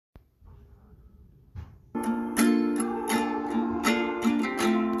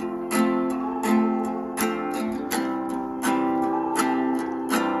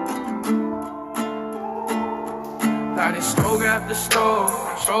hitting stroke after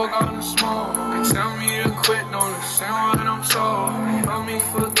stroke on the smoke. They tell me to quit, no listen what I'm told. They help me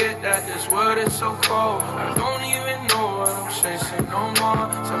forget that this world is so cold. I don't even know what I'm chasing no more.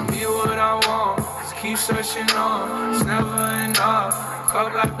 Tell me what I want, just keep searching on. It's never enough,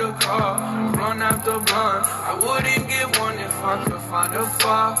 cup after cup, run after blunt. I wouldn't get one if I could find a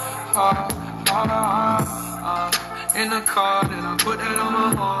far. In the car, then I put that on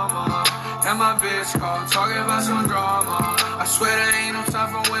my mama. And my bitch called, talking about some drama. I swear there ain't no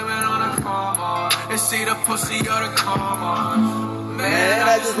time for women on the karma. It's either pussy or the karma. Man,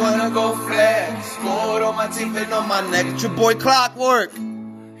 I just wanna go flex. Gold on my teeth and on my neck. It's your boy Clockwork.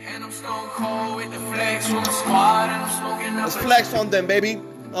 And I'm stone cold with the flex on the squad. And I'm smoking up. Let's flex on them, baby. Man,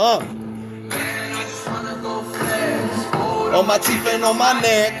 I just wanna go flex. Gold On my teeth and on my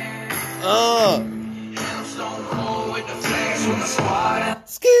neck. And I'm stone cold with the flex on the squad.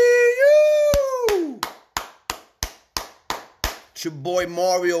 Ski you! It's your boy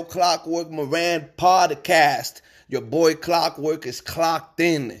Mario Clockwork Moran podcast. Your boy Clockwork is clocked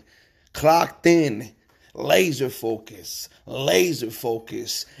in. Clocked in. Laser focus. Laser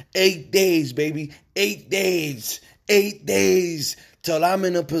focus. 8 days, baby. 8 days. 8 days till I'm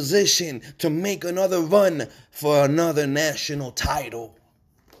in a position to make another run for another national title.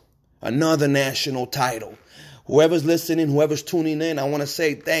 Another national title. Whoever's listening, whoever's tuning in, I want to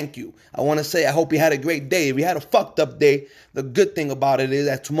say thank you. I want to say I hope you had a great day. If you had a fucked up day, the good thing about it is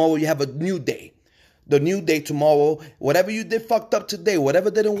that tomorrow you have a new day. The new day tomorrow, whatever you did fucked up today,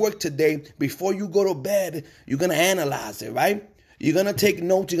 whatever didn't work today, before you go to bed, you're going to analyze it, right? You're going to take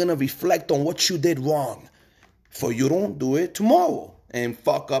notes. You're going to reflect on what you did wrong for you don't do it tomorrow and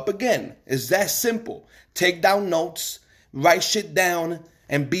fuck up again. It's that simple. Take down notes, write shit down,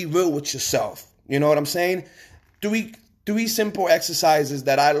 and be real with yourself. You know what I'm saying? Three simple exercises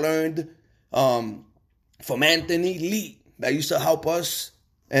that I learned from Anthony Lee that used to help us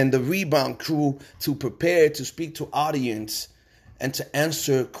and the Rebound crew to prepare to speak to audience and to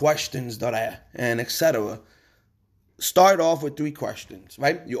answer questions and etc. Start off with 3 questions,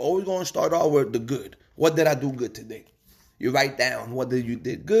 right? You're always going to start off with the good. What did I do good today? You write down what you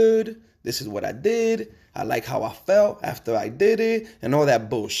did good. This is what I did. I like how I felt after I did it and all that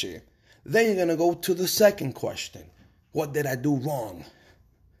bullshit. Then you're going to go to the second question. What did I do wrong?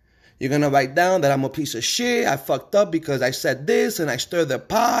 You're going to write down that I'm a piece of shit. I fucked up because I said this and I stirred the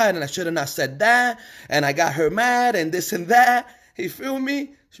pot and I should have not said that. And I got her mad and this and that. You feel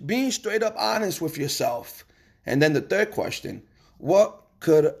me? Being straight up honest with yourself. And then the third question. What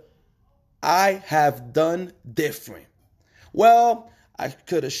could I have done different? Well, I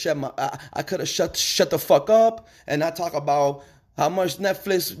could have shut the fuck up and not talk about how much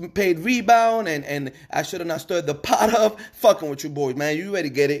Netflix paid Rebound and I should have not stirred the pot up. Fucking with you boys, man. You already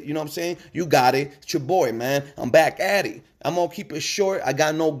get it. You know what I'm saying? You got it. It's your boy, man. I'm back at it. I'm going to keep it short. I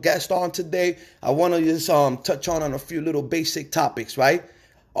got no guest on today. I want to just touch on a few little basic topics, right?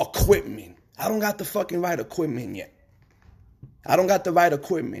 Equipment. I don't got the fucking right equipment yet. I don't got the right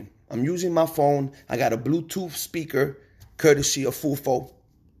equipment. I'm using my phone. I got a Bluetooth speaker, courtesy of Fufo,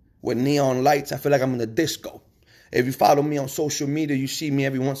 with neon lights. I feel like I'm in a disco. If you follow me on social media, you see me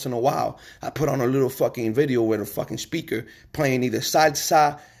every once in a while. I put on a little fucking video with a fucking speaker playing either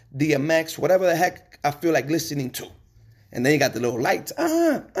salsa, DMX, whatever the heck I feel like listening to. And then you got the little lights.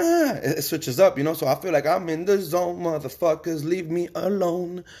 It switches up, you know. So I feel like I'm in the zone, motherfuckers. Leave me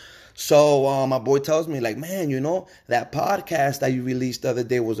alone. So my boy tells me, like, man, you know, that podcast that you released the other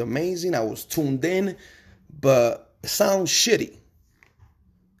day was amazing. I was tuned in, but it sounds shitty.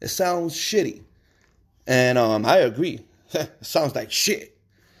 It sounds shitty. And I agree. It sounds like shit.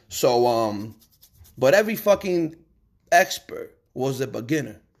 So, but every fucking expert was a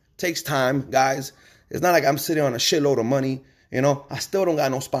beginner. Takes time, guys. It's not like I'm sitting on a shitload of money. You know, I still don't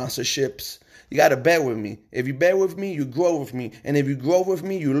got no sponsorships. You got to bear with me. If you bear with me, you grow with me. And if you grow with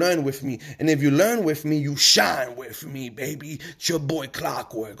me, you learn with me. And if you learn with me, you shine with me, baby. It's your boy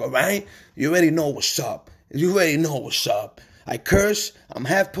Clockwork, all right? You already know what's up. You already know what's up. I curse, I'm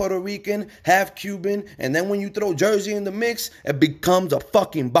half Puerto Rican, half Cuban, and then when you throw Jersey in the mix, it becomes a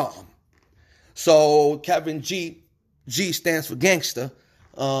fucking bomb. So Kevin G stands for gangster,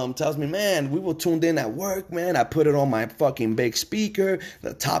 tells me, man, we were tuned in at work, man. I put it on my fucking big speaker.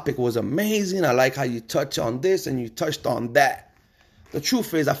 The topic was amazing. I like how you touch on this and you touched on that. The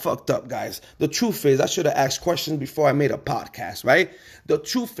truth is I fucked up, guys. The truth is I should have asked questions before I made a podcast, right? The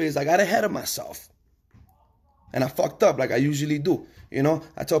truth is I got ahead of myself. And I fucked up like I usually do. You know,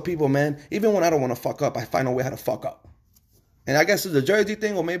 I tell people, man, even when I don't want to fuck up, I find a way how to fuck up. And I guess it's a Jersey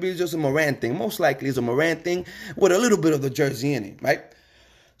thing or maybe it's just a Moran thing. Most likely it's a Moran thing with a little bit of the Jersey in it, right?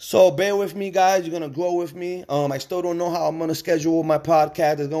 So bear with me, guys. You're gonna grow with me. I still don't know how I'm gonna schedule my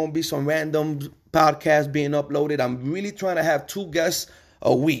podcast. There's gonna be some random podcasts being uploaded. I'm really trying to have 2 guests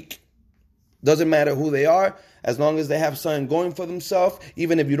a week. Doesn't matter who they are, as long as they have something going for themselves.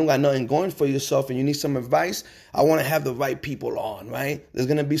 Even if you don't got nothing going for yourself and you need some advice, I want to have the right people on, right? There's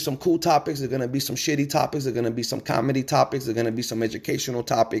going to be some cool topics. There's going to be some shitty topics. There's going to be some comedy topics. There's going to be some educational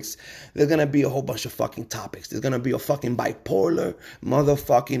topics. There's going to be a whole bunch of fucking topics. There's going to be a fucking bipolar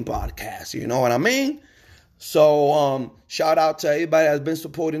motherfucking podcast. You know what I mean? So, shout out to everybody that's been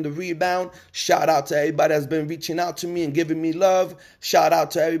supporting the rebound. Shout out to everybody that's been reaching out to me and giving me love. Shout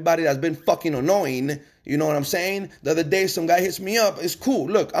out to everybody that's been fucking annoying. You know what I'm saying? The other day, some guy hits me up. It's cool.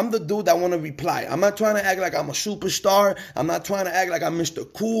 Look, I'm the dude that want to reply. I'm not trying to act like I'm a superstar. I'm not trying to act like I'm Mr.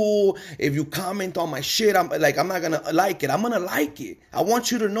 Cool. If you comment on my shit, I'm not going to like it. I'm going to like it. I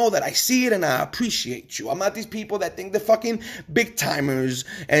want you to know that I see it and I appreciate you. I'm not these people that think they're fucking big timers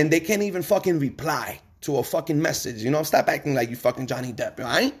and they can't even fucking reply to a fucking message. You know, stop acting like you fucking Johnny Depp,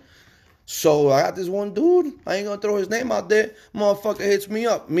 right? So I got this one dude. I ain't gonna throw his name out there. Motherfucker hits me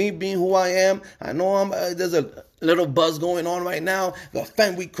up. Me being who I am. I know there's a little buzz going on right now. The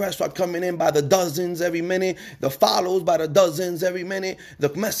fan requests are coming in by the dozens every minute. The follows by the dozens every minute.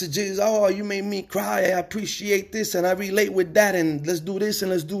 The messages, oh, you made me cry. I appreciate this and I relate with that. And let's do this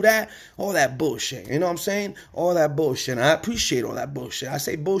and let's do that. All that bullshit. You know what I'm saying? All that bullshit. And I appreciate all that bullshit. I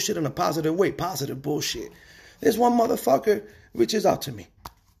say bullshit in a positive way. Positive bullshit. This one motherfucker reaches out to me.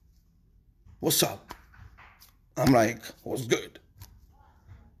 What's up? I'm like, what's good?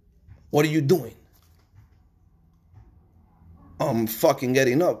 What are you doing? I'm fucking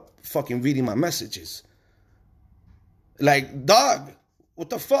getting up, fucking reading my messages. Like, dog, what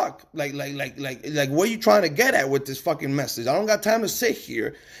the fuck? Like, what are you trying to get at with this fucking message? I don't got time to sit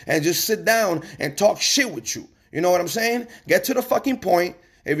here and just sit down and talk shit with you. You know what I'm saying? Get to the fucking point.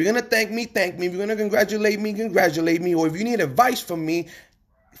 If you're gonna thank me, thank me. If you're gonna congratulate me, congratulate me. Or if you need advice from me,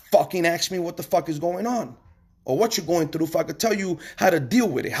 fucking ask me what the fuck is going on or what you're going through, if I could tell you how to deal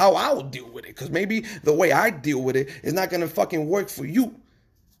with it, how I will deal with it, because maybe the way I deal with it is not going to fucking work for you.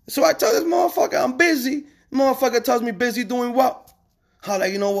 So I tell this motherfucker I'm busy. Motherfucker tells me busy doing what? I'm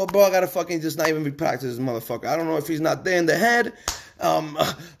like, you know what, bro, I got to fucking just not even practice this motherfucker. I don't know if he's not there in the head.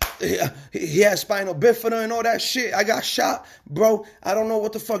 He has spinal bifida and all that shit. I got shot. Bro, I don't know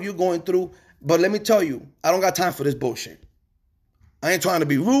what the fuck you're going through, but let me tell you, I don't got time for this bullshit. I ain't trying to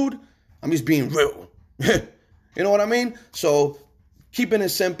be rude. I'm just being real. You know what I mean? So keeping it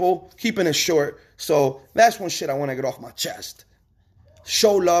simple, keeping it short. So that's one shit I want to get off my chest.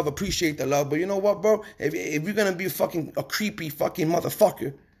 Show love, appreciate the love. But you know what, bro? If you're going to be fucking a creepy fucking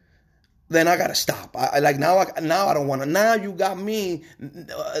motherfucker, then I got to stop. Now I don't want to. Now you got me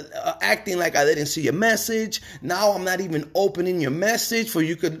acting like I didn't see your message. Now I'm not even opening your message for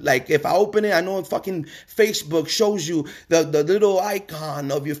you could, like, if I open it, I know fucking Facebook shows you the little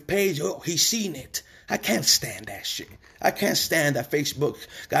icon of your page. Oh, he's seen it. I can't stand that shit. I can't stand that Facebook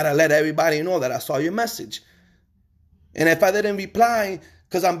gotta let everybody know that I saw your message. And if I didn't reply,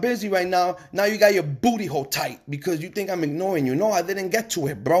 because I'm busy right now you got your booty hole tight because you think I'm ignoring you. No, I didn't get to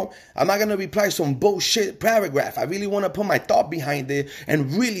it, bro. I'm not going to reply some bullshit paragraph. I really want to put my thought behind it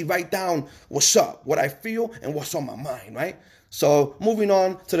and really write down what's up, what I feel, and what's on my mind, right? So moving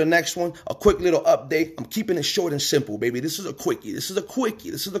on to the next one, a quick little update. I'm keeping it short and simple, baby. This is a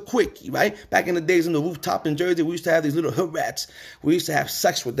quickie, right? Back in the days in the rooftop in Jersey, we used to have these little hood rats. We used to have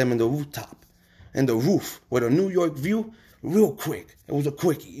sex with them in the rooftop, in the roof with a New York view. Real quick. It was a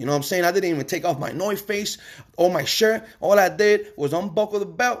quickie. You know what I'm saying? I didn't even take off my North Face or my shirt. All I did was unbuckle the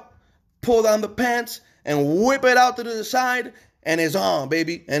belt, pull down the pants, and whip it out to the side. And it's on,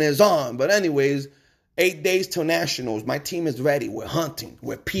 baby. And it's on. But anyways, 8 days till nationals. My team is ready. We're hunting.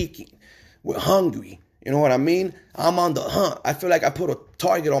 We're peaking. We're hungry. You know what I mean? I'm on the hunt. I feel like I put a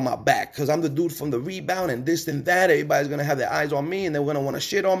target on my back because I'm the dude from the rebound and this and that. Everybody's going to have their eyes on me and they're going to want to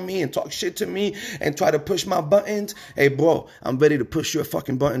shit on me and talk shit to me and try to push my buttons. Hey, bro, I'm ready to push your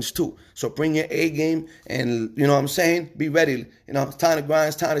fucking buttons too. So bring your A game and, you know what I'm saying? Be ready. You know, it's time to grind.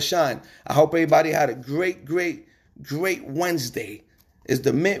 It's time to shine. I hope everybody had a great Wednesday. It's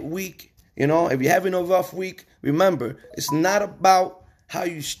the midweek. You know, if you're having a rough week, remember, it's not about how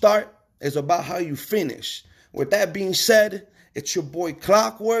you start. It's about how you finish. With that being said, it's your boy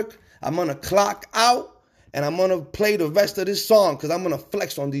Clockwork. I'm going to clock out and I'm going to play the rest of this song because I'm going to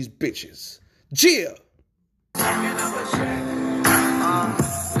flex on these bitches. Gia!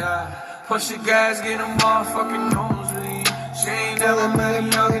 Push the gas, get a motherfucking nosebleed. She ain't never met a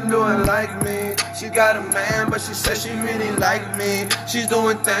youngin' do it like me. She got a man, but she says she really like me. She's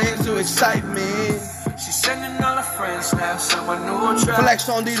doing things to excite me. She's sending all her friends snaps of a new track. Flex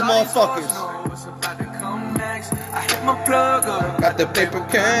on these motherfuckers. What's about to come next? I hit my plug up. Got the paper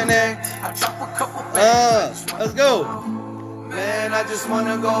connect. I drop a couple Let's go. Man, I just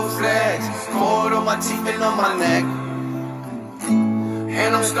wanna go flex. Cold on my teeth and on my neck.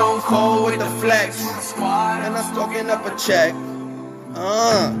 And I'm stone cold with the flex. And I'm stalking up a check.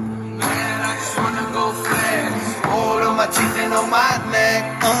 Man, I just wanna go flex. Cold on my teeth and on my neck.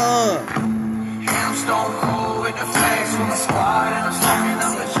 And I'm stone cold with the flex with my squad. And I'm stalking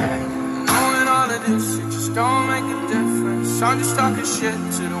up a check. Knowing all of this shit just don't make a difference. I'm just talking shit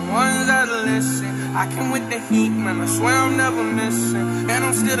to the ones that listen. I came with the heat, man, I swear I'm never missing. And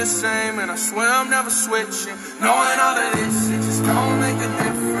I'm still the same, and I swear I'm never switching. Knowing all of this, it just don't make a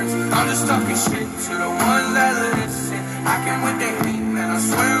difference. I'm just talking shit to the ones that listen. I came with the heat, man, I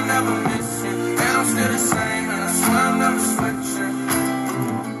swear I'm never missing. And I'm still the same, and I swear I'm never switching.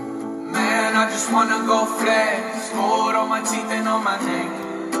 Man, I just wanna go flex. Gold on my teeth and on my neck.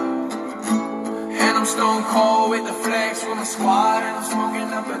 And I'm stone cold with the flex with my squad, and I'm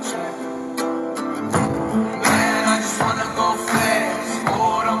smoking up a check. I just wanna go flex.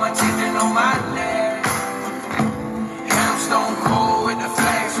 Gold on my teeth and on my neck. And I'm stone cold with the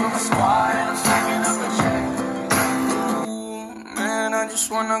flex with my squad, and I'm stacking up a check. Ooh, man, I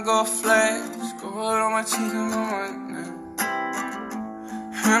just wanna go flex. Gold on my teeth and on my neck.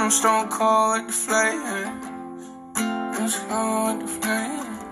 And I'm stone cold with the flex. And I'm stone cold with the flex.